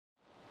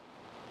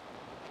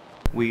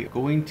we're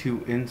going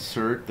to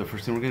insert, the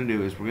first thing we're going to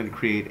do is we're going to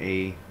create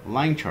a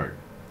line chart.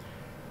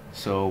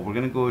 So we're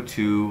going to go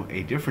to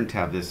a different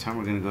tab this time.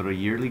 We're going to go to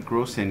yearly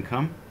gross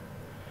income,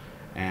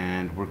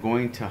 and we're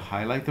going to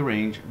highlight the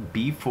range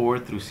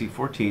B4 through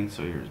C14.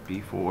 So here's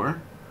B4,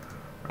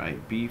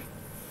 right?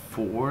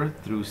 B4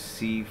 through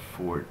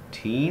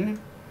C14.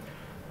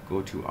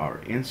 Go to our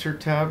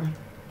insert tab.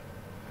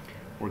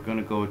 We're going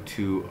to go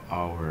to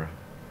our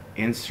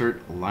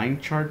insert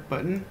line chart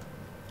button,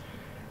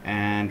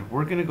 and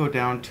we're going to go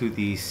down to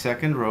the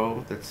second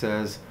row that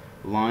says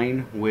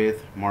line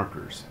with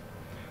markers.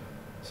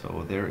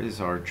 So there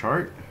is our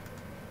chart.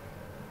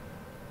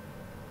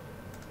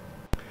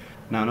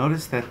 Now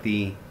notice that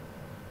the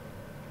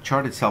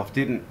chart itself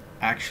didn't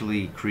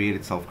actually create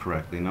itself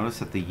correctly. Notice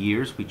that the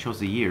years, we chose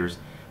the years,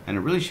 and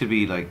it really should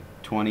be like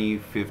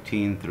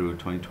 2015 through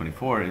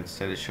 2024.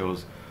 Instead it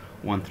shows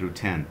 1 through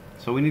 10.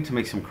 So we need to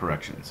make some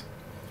corrections.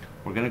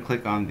 We're going to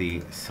click on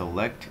the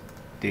select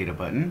data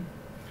button,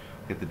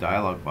 get the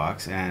dialog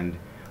box, and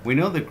we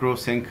know that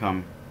gross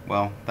income,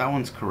 well, that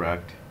one's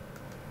correct.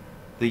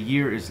 The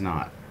year is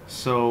not.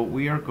 So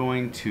we are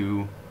going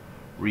to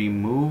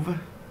remove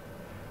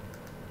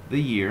the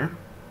year,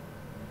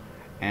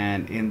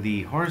 and in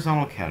the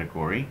horizontal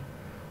category,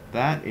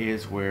 that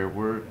is where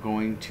we're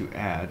going to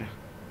add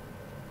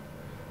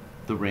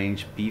the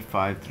range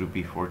B5 through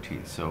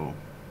B14. So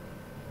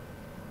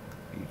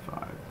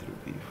B5 through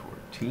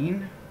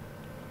B14.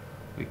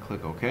 We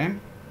click OK.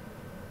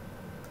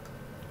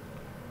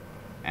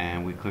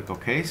 And we click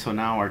OK. So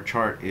now our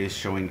chart is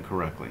showing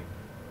correctly.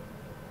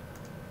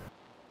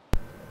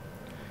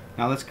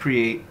 Now let's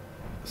create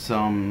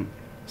some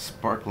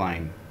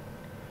sparklines.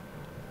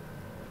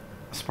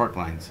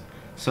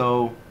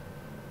 So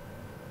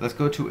let's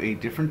go to a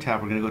different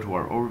tab. We're going to go to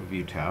our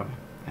overview tab,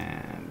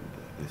 and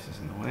this is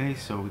in the way,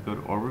 so we go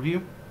to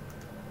overview,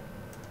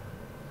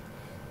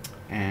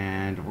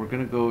 and we're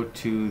going to go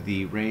to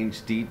the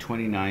range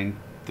D29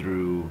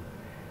 through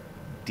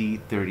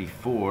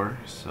D34.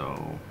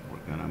 So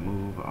we're going to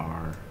move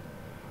our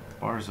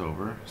bars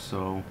over.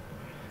 So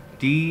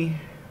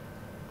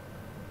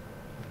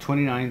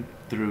D29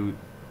 through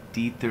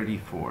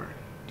D34,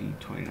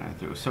 D29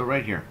 through, so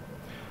right here.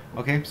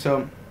 Okay,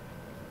 so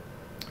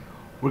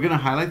we're going to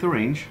highlight the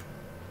range,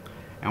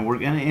 and we're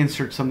going to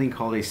insert something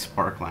called a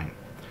sparkline.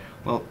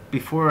 Well,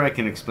 before I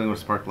can explain what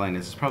a sparkline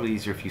is, it's probably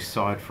easier if you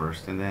saw it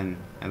first, and then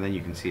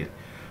you can see it.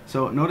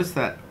 So notice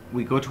that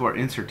we go to our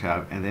insert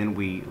tab, and then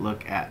we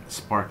look at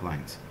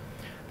sparklines.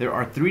 There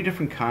are 3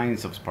 different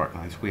kinds of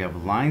sparklines. We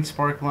have line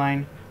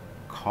sparkline,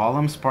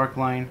 column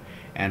sparkline,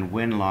 and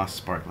win-loss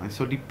sparkline.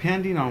 So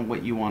depending on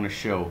what you want to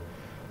show,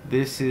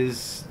 this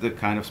is the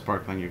kind of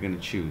sparkline you're going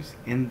to choose.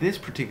 In this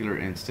particular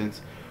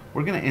instance,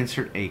 we're going to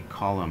insert a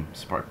column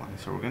sparkline.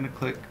 So we're going to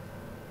click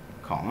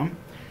column,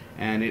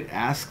 and it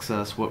asks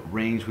us what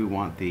range we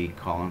want the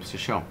columns to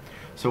show.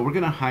 So we're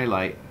going to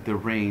highlight the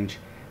range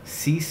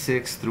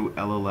C6 through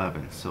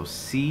L11. So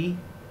C6,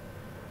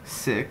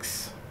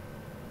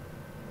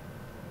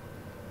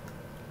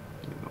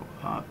 go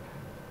up,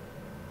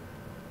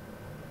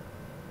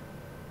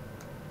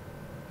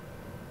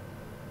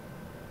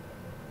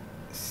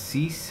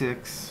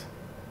 C6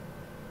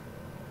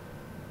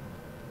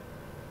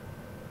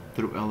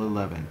 through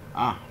L11.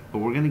 But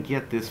we're going to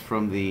get this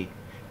from the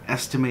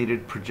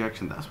estimated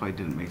projection. That's why it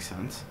didn't make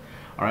sense.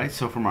 Alright,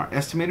 so from our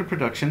estimated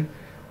production,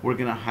 we're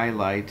going to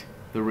highlight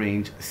the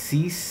range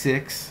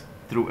C6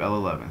 through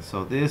L11.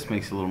 So this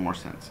makes a little more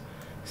sense.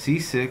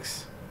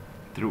 C6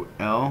 through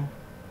L11.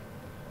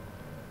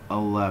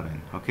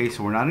 Okay,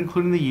 so we're not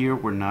including the year,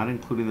 we're not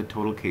including the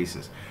total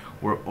cases.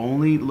 We're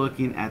only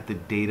looking at the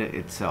data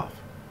itself.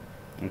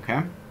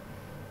 Okay,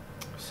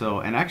 so,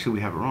 and actually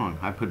we have it wrong.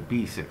 I put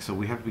B6, so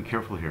we have to be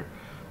careful here.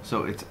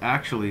 So it's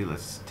actually,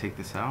 let's take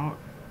this out.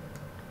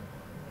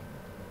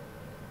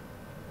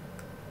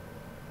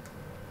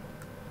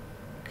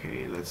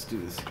 Okay, let's do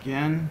this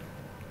again.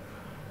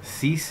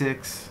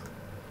 C6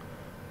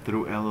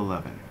 through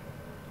L11.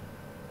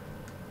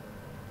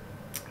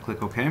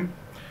 Click OK,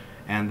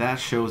 and that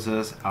shows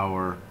us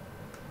our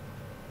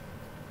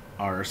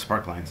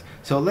sparklines.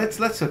 So let's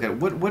look at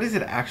what is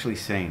it actually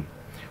saying.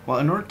 Well,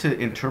 in order to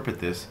interpret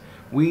this,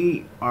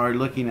 we are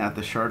looking at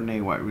the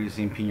Chardonnay, White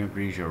Riesling, Pinot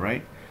Grigio,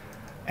 right?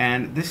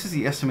 And this is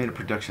the estimated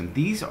production.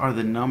 These are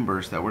the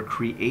numbers that we're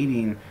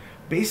creating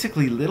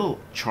basically little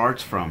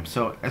charts from.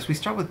 So as we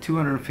start with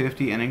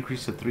 250 and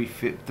increase to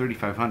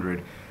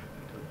 3,500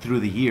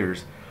 through the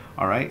years,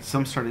 all right,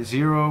 some start at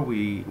 0,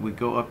 we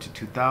go up to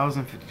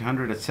 2,000,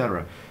 1,500,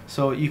 etc.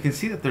 So you can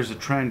see that there's a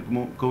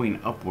trend going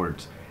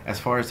upwards as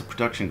far as the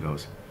production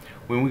goes.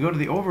 When we go to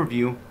the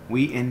overview,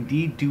 we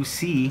indeed do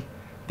see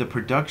the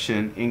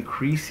production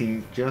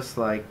increasing, just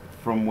like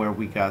from where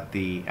we got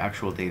the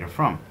actual data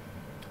from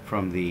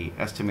the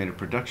estimated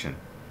production.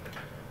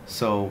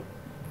 So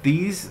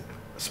these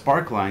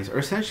sparklines are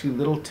essentially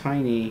little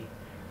tiny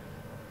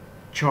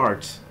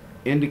charts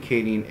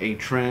indicating a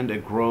trend, a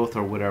growth,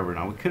 or whatever.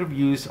 Now we could have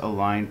used a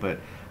line, but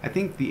I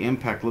think the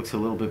impact looks a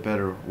little bit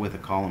better with a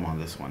column on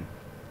this one.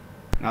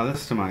 Now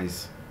let's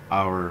customize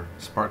our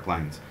spark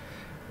lines.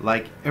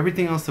 Like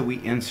everything else that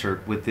we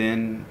insert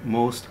within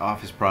most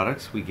Office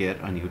products, we get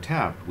a new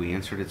tab. We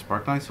inserted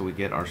sparkline, so we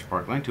get our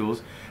sparkline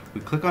tools.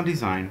 We click on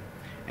design,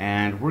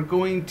 and we're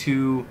going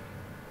to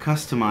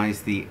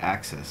customize the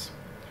axis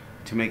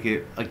to make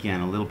it,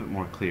 again, a little bit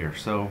more clear.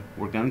 So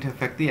we're going to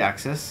affect the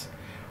axis.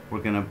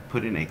 We're going to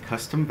put in a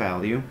custom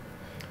value,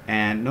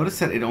 and notice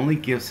that it only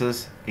gives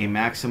us a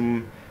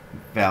maximum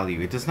value.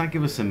 It does not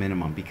give us a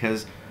minimum,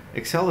 because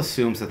Excel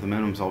assumes that the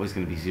minimum is always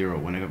going to be 0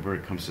 whenever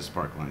it comes to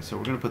sparkline. So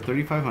we're going to put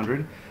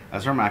 3500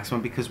 as our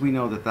maximum, because we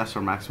know that that's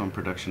our maximum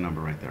production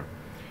number right there.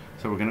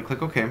 So we're going to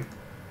click OK.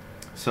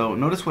 So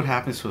notice what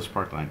happens to a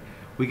sparkline.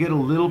 We get a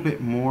little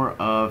bit more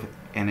of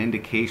an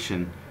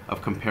indication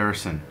of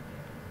comparison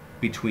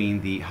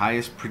between the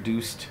highest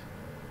produced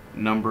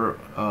number,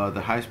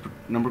 the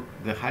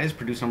highest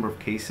produced number of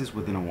cases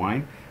within a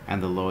wine,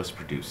 and the lowest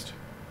produced.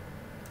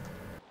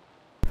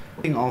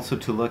 Thing also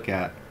to look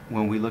at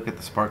when we look at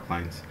the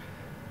sparklines,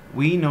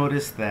 we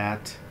notice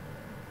that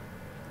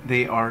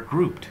they are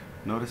grouped.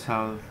 Notice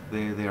how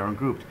they are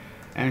grouped,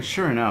 and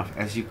sure enough,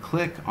 as you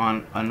click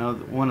on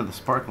one of the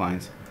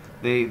sparklines,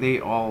 they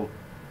all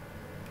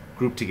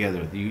group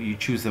together. You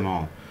choose them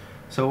all.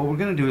 So what we're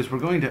going to do is we're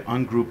going to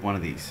ungroup one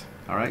of these.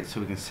 All right, so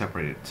we can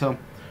separate it. So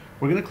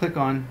we're going to click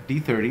on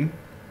D30.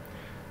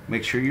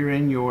 Make sure you're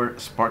in your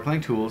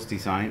sparkline tools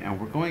design, and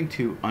we're going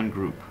to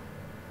ungroup.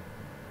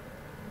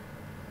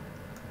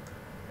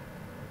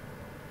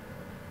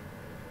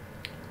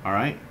 All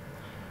right,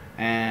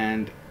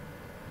 and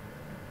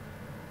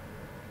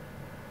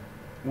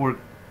we're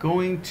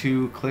going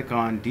to click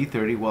on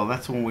D30. Well,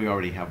 that's the one we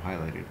already have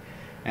highlighted,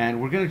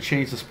 and we're going to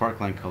change the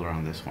sparkline color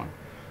on this one.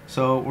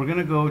 So we're going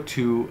to go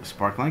to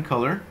sparkline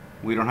color.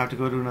 We don't have to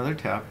go to another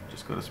tab,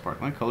 just go to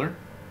sparkline color,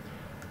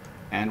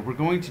 and we're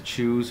going to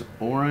choose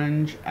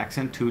orange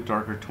accent 2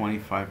 darker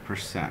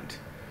 25%,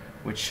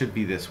 which should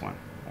be this one,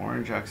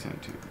 orange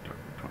accent 2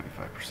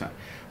 darker 25%.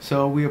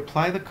 So we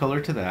apply the color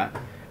to that.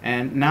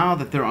 And now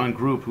that they're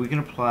ungrouped, we can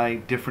apply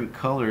different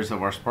colors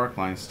of our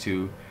sparklines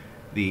to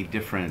the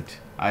different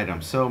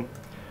items. So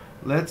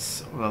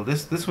this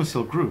one's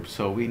still grouped,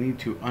 so we need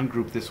to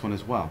ungroup this one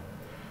as well.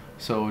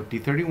 So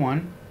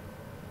D31,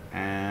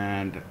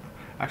 and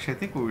actually I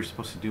think what we're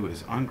supposed to do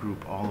is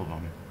ungroup all of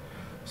them.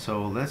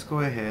 So let's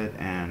go ahead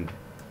and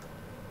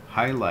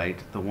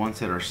highlight the ones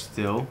that are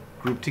still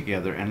grouped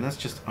together, and let's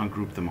just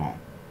ungroup them all.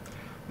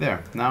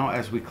 There, now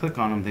as we click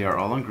on them, they are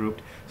all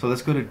ungrouped. So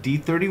let's go to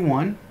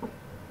D31.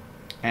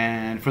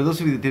 And for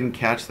those of you that didn't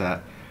catch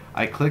that,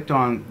 I clicked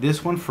on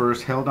this one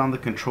first, held down the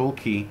control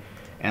key,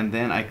 and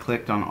then I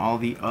clicked on all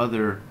the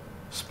other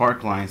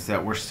sparklines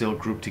that were still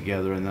grouped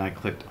together, and then I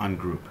clicked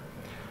ungroup.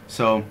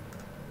 So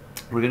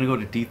we're going to go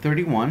to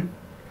D31,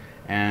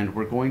 and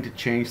we're going to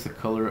change the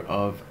color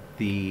of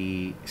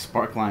the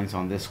sparklines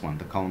on this one,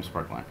 the column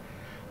sparkline.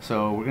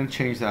 So we're going to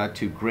change that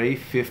to gray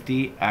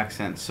 50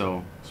 accent,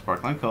 so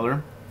sparkline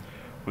color.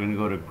 We're going to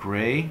go to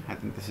gray, I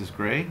think this is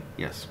gray,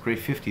 yes, gray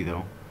 50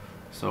 though.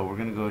 So we're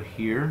going to go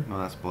here. No,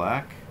 that's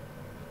black.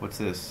 What's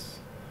this?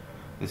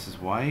 This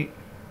is white.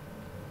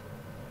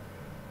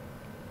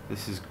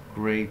 This is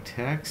gray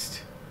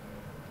text.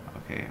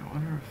 Okay, I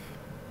wonder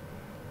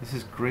if this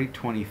is gray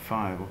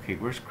 25. Okay,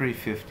 where's gray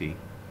 50?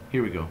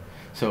 Here we go.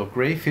 So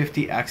gray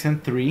 50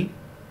 accent 3.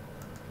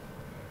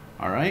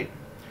 All right.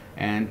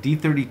 And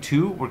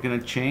D32 we're going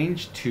to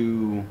change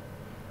to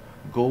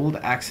gold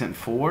accent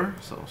 4.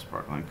 So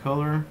sparkline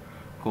color,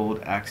 gold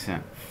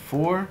accent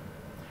 4.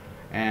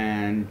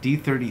 And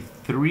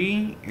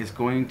D33 is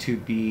going to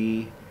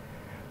be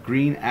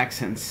green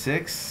accent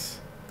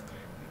 6,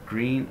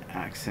 green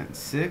accent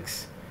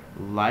 6,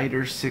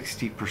 lighter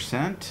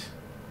 60%.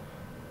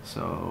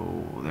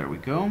 So there we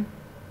go,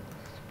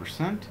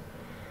 percent.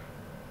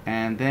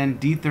 And then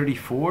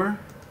D34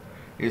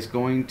 is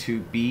going to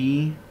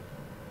be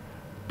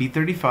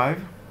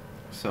B35.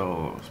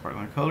 So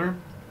sparkline color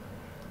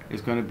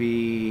is going to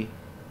be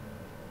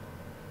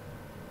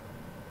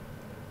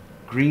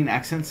green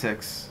accent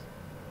 6.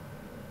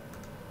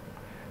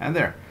 And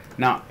there.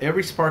 Now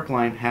every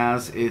sparkline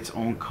has its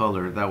own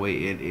color. That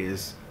way it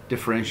is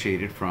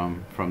differentiated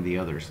from the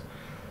others.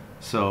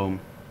 So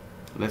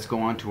let's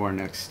go on to our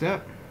next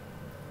step.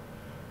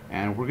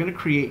 And we're going to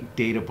create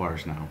data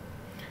bars now.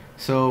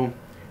 So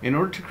in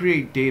order to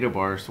create data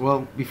bars,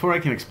 well, before I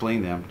can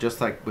explain them, just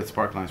like with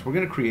sparklines, we're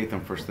going to create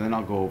them first, and then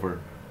I'll go over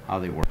how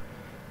they work.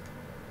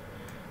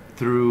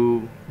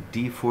 Through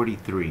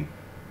D43.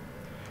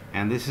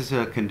 And this is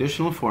a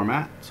conditional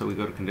format. So we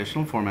go to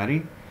conditional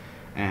formatting,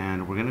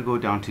 and we're going to go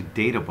down to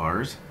data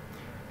bars,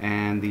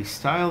 and the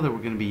style that we're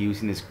going to be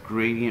using is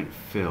gradient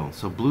fill.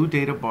 So blue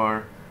data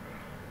bar,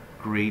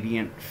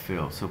 gradient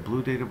fill. So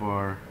blue data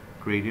bar,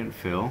 gradient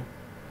fill.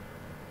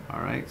 All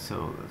right,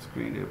 so that's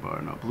green data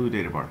bar, no, blue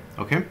data bar.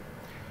 Okay,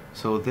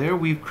 so there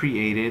we've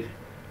created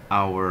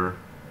our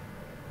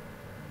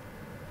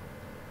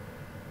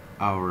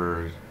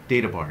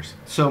data bars.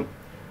 So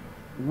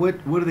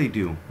what do they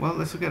do? Well,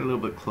 let's look at it a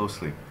little bit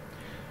closely.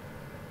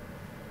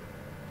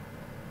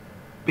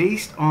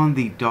 based on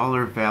the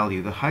dollar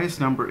value, the highest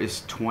number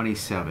is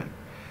 27.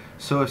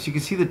 So as you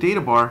can see, the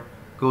data bar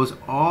goes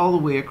all the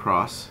way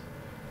across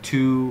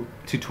to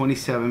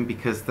 27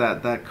 because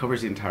that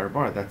covers the entire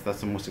bar. That's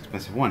the most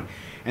expensive one.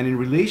 And in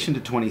relation to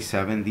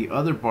 27, the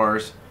other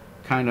bars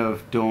kind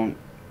of don't,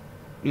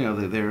 you know,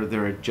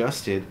 they're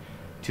adjusted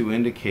to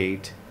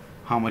indicate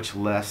how much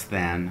less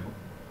than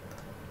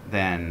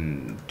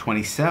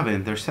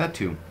 27 they're set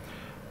to.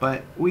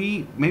 But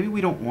maybe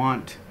we don't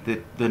want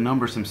the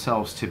numbers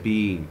themselves to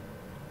be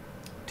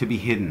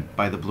hidden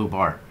by the blue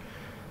bar.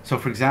 So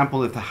for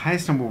example, if the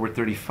highest number were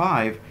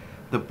 35,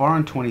 the bar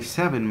on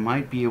 27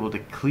 might be able to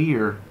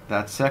clear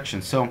that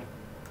section. So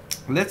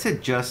let's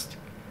adjust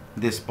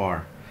this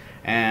bar,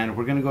 and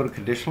we're going to go to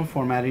conditional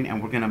formatting,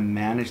 and we're going to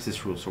manage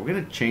this rule. So we're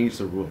going to change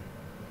the rule.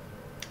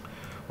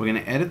 We're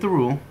going to edit the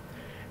rule,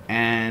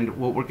 and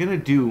what we're going to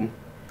do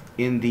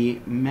in the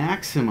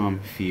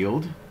maximum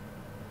field,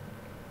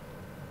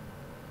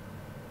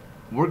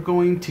 we're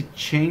going to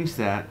change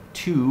that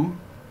to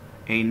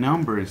a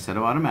number instead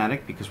of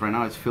automatic, because right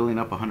now it's filling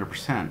up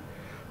 100%.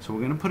 So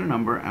we're going to put a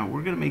number, and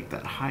we're going to make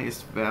that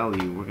highest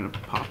value, we're going to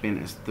pop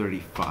in as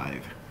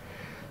 35.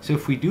 So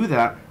if we do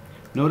that,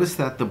 notice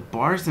that the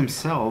bars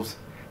themselves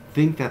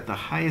think that the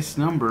highest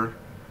number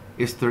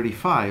is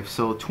 35.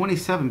 So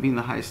 27 being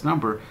the highest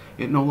number,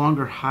 it no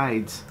longer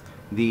hides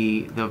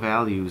the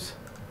values.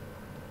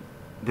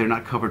 They're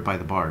not covered by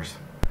the bars.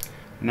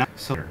 Now,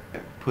 so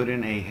put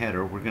in a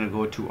header. We're going to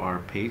go to our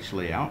page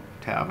layout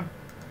tab.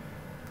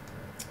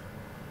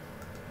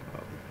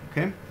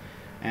 Okay.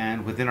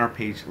 And within our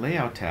page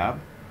layout tab,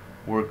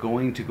 we're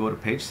going to go to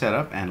page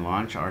setup and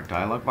launch our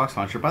dialog box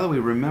launcher. By the way,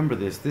 remember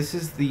this. This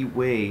is the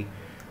way,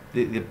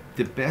 the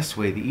best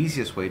way, the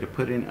easiest way to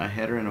put in a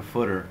header and a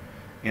footer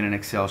in an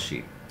Excel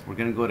sheet. We're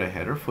going to go to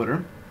header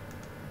footer,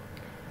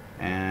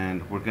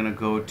 and we're going to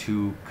go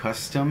to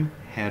custom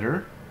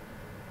header,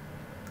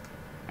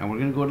 and we're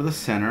going to go to the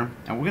center,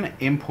 and we're going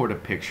to import a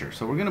picture.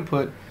 So we're going to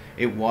put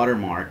a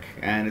watermark,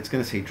 and it's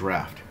going to say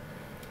draft.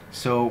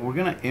 So we're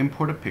going to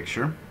import a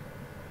picture.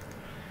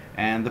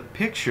 And the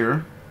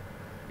picture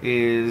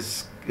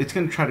it's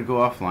going to try to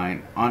go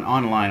online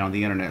on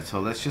the internet. So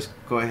let's just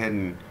go ahead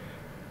and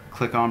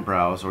click on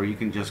browse, or you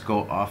can just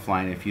go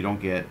offline if you don't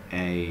get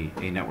a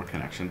network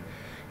connection.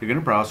 You're going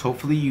to browse.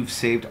 Hopefully you've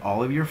saved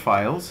all of your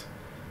files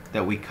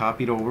that we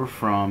copied over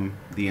from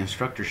the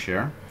instructor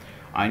share.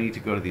 I need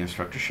to go to the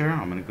instructor share.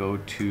 I'm going to go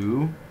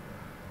to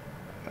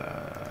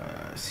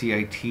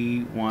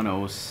CIT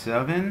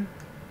 107.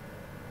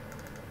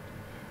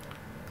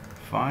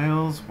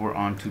 Files. We're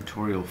on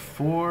tutorial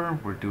 4.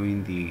 We're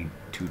doing the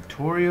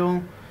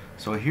tutorial.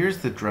 So here's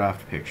the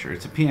draft picture.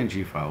 It's a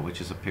PNG file, which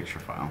is a picture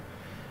file.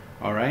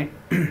 Alright,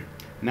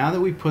 now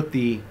that we put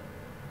the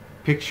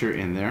picture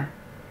in there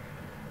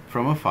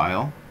from a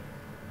file,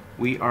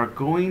 we are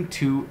going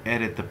to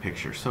edit the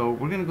picture. So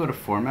we're going to go to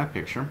format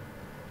picture.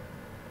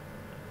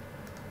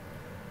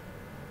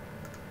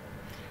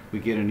 We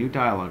get a new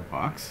dialog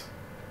box,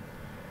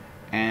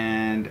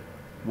 and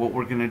what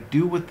we're going to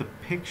do with the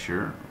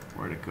picture,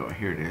 where'd it go?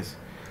 Here it is.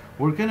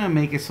 We're going to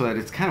make it so that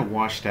it's kind of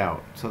washed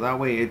out, so that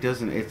way it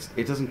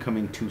doesn't come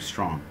in too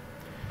strong.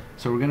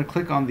 So we're going to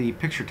click on the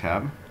picture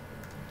tab,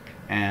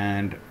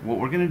 and what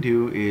we're going to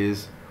do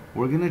is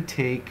we're going to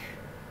take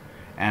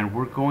and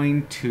we're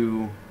going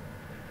to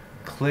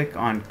click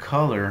on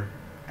color,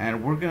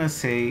 and we're going to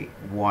say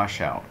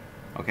wash out.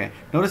 Okay,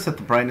 notice that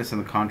the brightness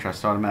and the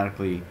contrast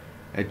automatically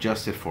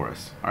adjusted for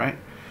us. Alright,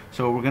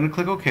 so we're going to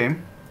click OK,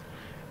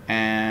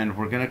 and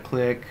we're going to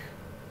click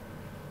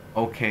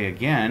OK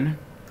again,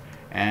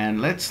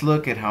 and let's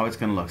look at how it's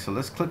going to look. So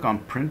let's click on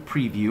print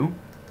preview,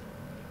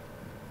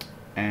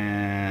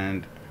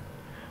 and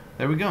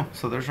there we go.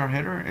 So there's our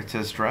header. It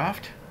says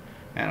draft,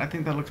 and I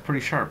think that looks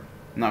pretty sharp.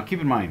 Now keep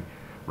in mind,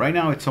 right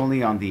now it's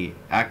only on the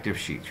active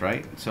sheets,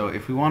 right? So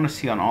if we want to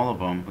see on all of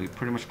them, we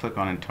pretty much click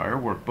on entire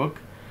workbook,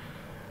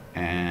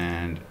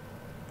 and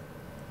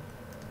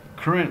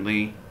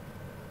currently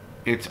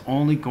it's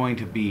only going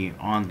to be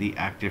on the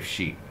active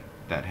sheet,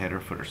 that header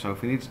footer. So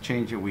if we need to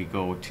change it, we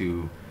go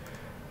to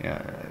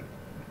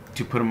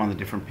put them on the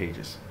different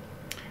pages.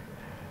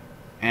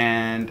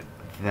 And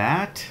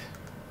that,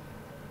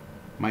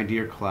 my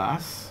dear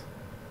class,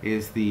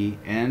 is the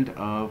end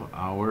of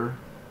our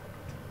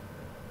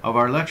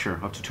lecture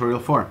of tutorial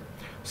 4.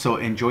 So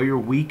enjoy your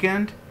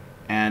weekend,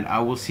 and I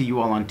will see you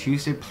all on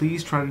Tuesday.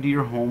 Please try to do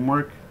your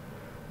homework,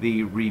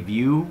 the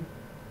review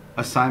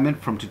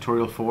assignment from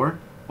tutorial 4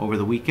 over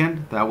the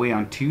weekend. That way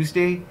on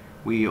Tuesday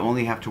we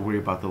only have to worry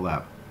about the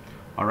lab.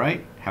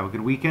 Alright, have a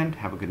good weekend,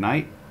 have a good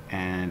night,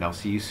 and I'll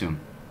see you soon.